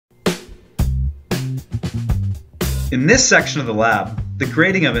In this section of the lab, the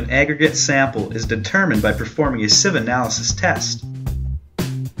grading of an aggregate sample is determined by performing a sieve analysis test.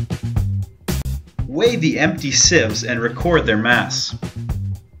 Weigh the empty sieves and record their mass.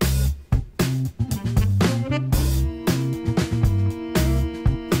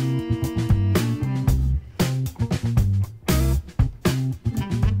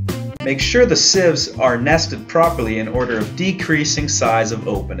 Make sure the sieves are nested properly in order of decreasing size of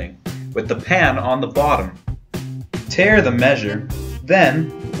opening, with the pan on the bottom. Tare the measure, then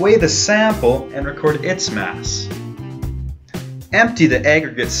weigh the sample and record its mass. Empty the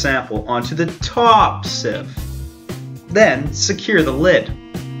aggregate sample onto the top sieve. Then secure the lid.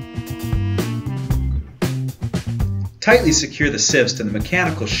 Tightly secure the sieves to the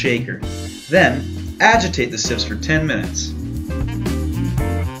mechanical shaker. Then agitate the sieves for 10 minutes.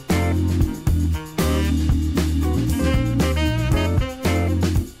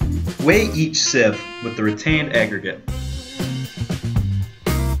 Weigh each sieve with the retained aggregate.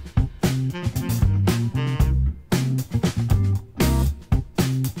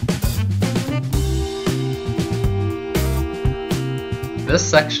 This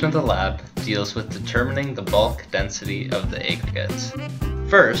section of the lab deals with determining the bulk density of the aggregates.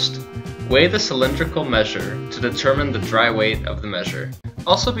 First, weigh the cylindrical measure to determine the dry weight of the measure.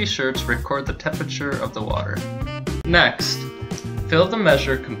 Also be sure to record the temperature of the water. Next, fill the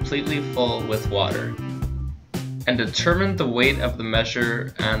measure completely full with water and determine the weight of the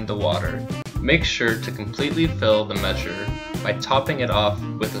measure and the water. Make sure to completely fill the measure by topping it off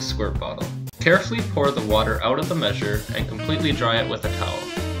with a squirt bottle. Carefully pour the water out of the measure and completely dry it with a towel.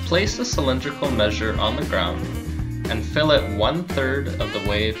 Place the cylindrical measure on the ground and fill it 1/3 of the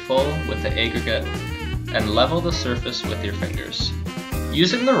way full with the aggregate and level the surface with your fingers.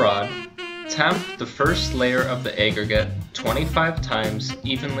 Using the rod, tamp the first layer of the aggregate 25 times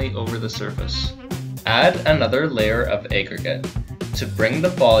evenly over the surface. Add another layer of aggregate to bring the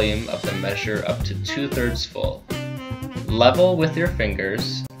volume of the measure up to 2/3 full. Level with your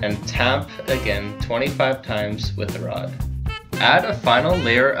fingers and tamp again 25 times with the rod. Add a final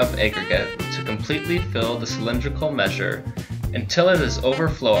layer of aggregate to completely fill the cylindrical measure until it is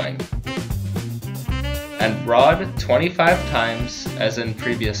overflowing, and rod 25 times as in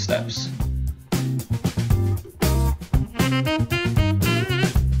previous steps.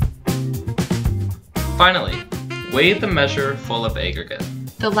 Finally, weigh the measure full of aggregate.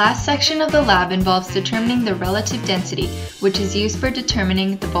 The last section of the lab involves determining the relative density, which is used for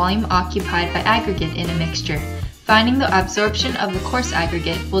determining the volume occupied by aggregate in a mixture. Finding the absorption of the coarse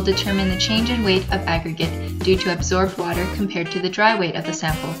aggregate will determine the change in weight of aggregate due to absorbed water compared to the dry weight of the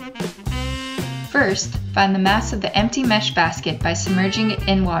sample. First, find the mass of the empty mesh basket by submerging it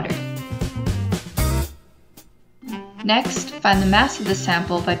in water. Next, find the mass of the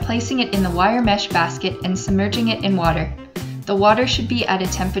sample by placing it in the wire mesh basket and submerging it in water. The water should be at a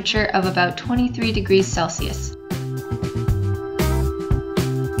temperature of about 23 degrees Celsius.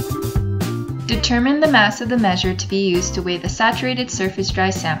 Determine the mass of the measure to be used to weigh the saturated surface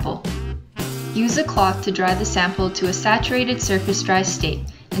dry sample. Use a cloth to dry the sample to a saturated surface dry state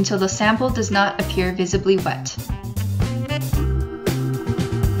until the sample does not appear visibly wet.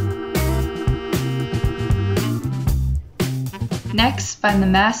 Next, find the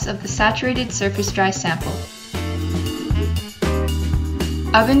mass of the saturated surface dry sample.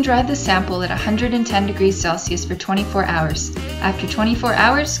 Oven dry the sample at 110 degrees Celsius for 24 hours. After 24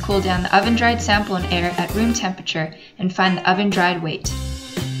 hours, cool down the oven dried sample in air at room temperature and find the oven dried weight.